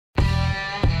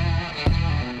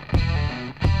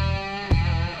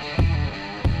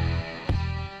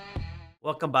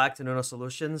Welcome back to Nuno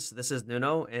Solutions. This is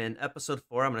Nuno. In episode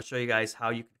 4, I'm going to show you guys how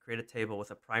you can create a table with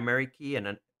a primary key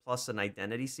and plus an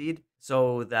identity seed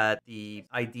so that the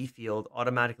ID field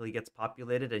automatically gets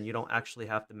populated and you don't actually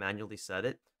have to manually set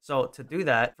it. So to do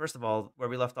that, first of all, where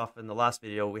we left off in the last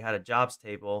video, we had a jobs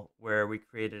table where we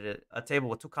created a table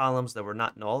with two columns that were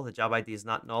not null. The job ID is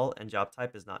not null and job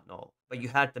type is not null. But you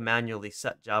had to manually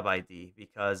set job ID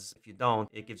because if you don't,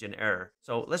 it gives you an error.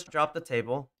 So let's drop the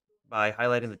table by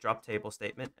highlighting the drop table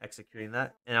statement, executing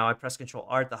that. And now I press Control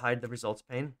R to hide the results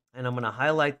pane. And I'm going to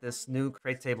highlight this new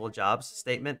create table jobs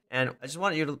statement. And I just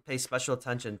want you to pay special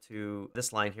attention to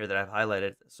this line here that I've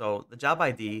highlighted. So the job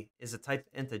ID is a type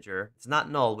integer. It's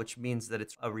not null, which means that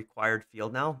it's a required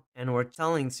field now. And we're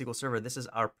telling SQL Server this is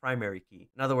our primary key.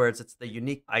 In other words, it's the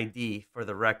unique ID for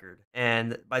the record.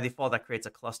 And by default, that creates a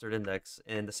clustered index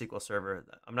in the SQL Server.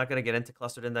 I'm not going to get into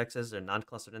clustered indexes or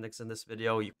non-clustered index in this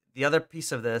video. The other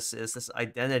piece of this is this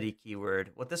identity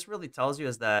keyword. What this really tells you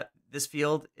is that this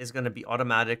field is going to be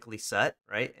automatically set,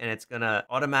 right? And it's going to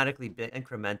automatically be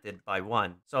incremented by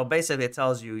 1. So basically it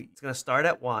tells you it's going to start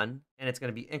at 1 and it's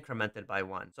going to be incremented by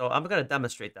 1. So I'm going to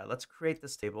demonstrate that. Let's create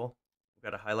this table.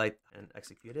 We've got to highlight and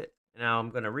execute it. And now I'm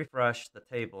going to refresh the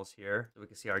tables here so we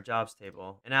can see our jobs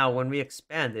table. And now when we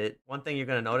expand it, one thing you're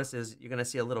going to notice is you're going to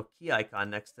see a little key icon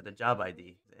next to the job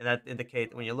ID. And that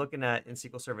indicates when you're looking at in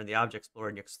SQL Server in the Object Explorer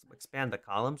and you expand the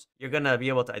columns, you're going to be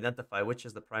able to identify which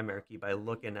is the primary key by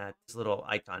looking at this little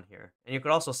icon here. And you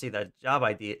could also see that job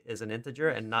ID is an integer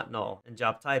and not null, and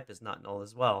job type is not null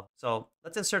as well. So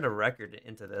let's insert a record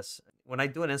into this. When I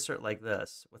do an insert like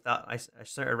this, I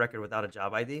insert a record without a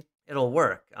job ID, it'll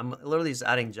work. I'm literally just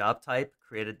adding job type,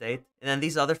 created date, and then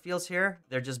these other fields here,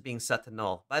 they're just being set to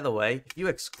null. By the way, if you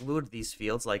exclude these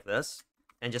fields like this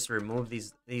and just remove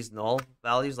these null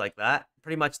values like that,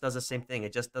 pretty much does the same thing.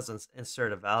 It just doesn't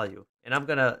insert a value. And I'm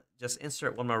gonna just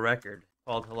insert one more record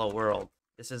called hello world.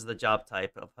 This is the job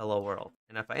type of hello world.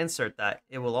 And if I insert that,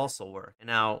 it will also work. And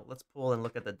now let's pull and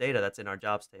look at the data that's in our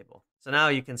jobs table. So now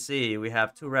you can see we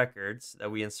have 2 records that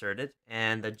we inserted,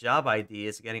 and the job ID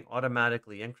is getting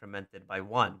automatically incremented by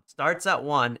 1. Starts at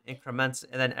 1, increments,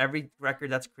 and then every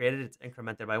record that's created, it's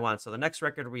incremented by 1. So the next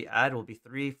record we add will be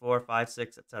 3, 4, 5,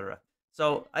 6, etc.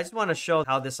 So I just want to show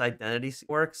how this identity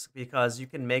works because you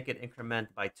can make it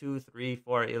increment by 2, 3,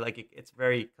 4. It's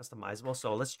very customizable.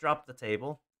 So let's drop the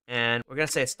table. And we're going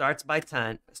to say it starts by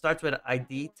 10. It starts with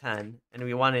ID 10, and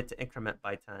we want it to increment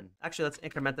by 10. Actually, let's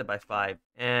increment it by 5.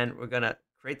 And we're going to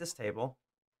create this table.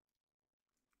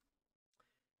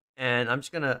 And I'm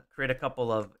just going to create a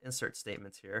couple of insert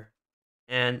statements here.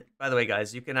 And by the way,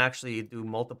 guys, you can actually do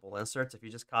multiple inserts if you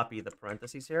just copy the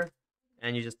parentheses here.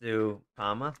 And you just do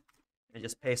comma. And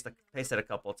just paste it a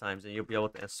couple of times, and you'll be able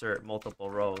to insert multiple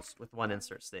rows with one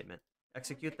insert statement.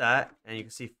 Execute that, and you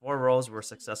can see 4 rows were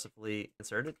successfully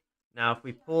inserted. Now, if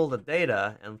we pull the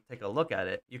data and take a look at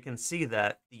it, you can see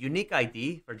that the unique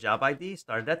ID for job ID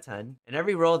started at 10, and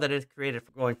every row that it created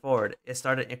going forward, it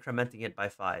started incrementing it by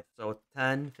 5. So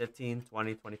 10, 15,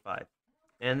 20, 25.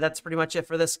 And that's pretty much it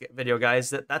for this video,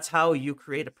 guys. That's how you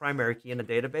create a primary key in a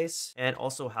database, and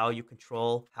also how you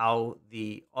control how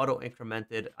the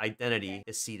auto-incremented identity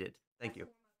is seeded. Thank you.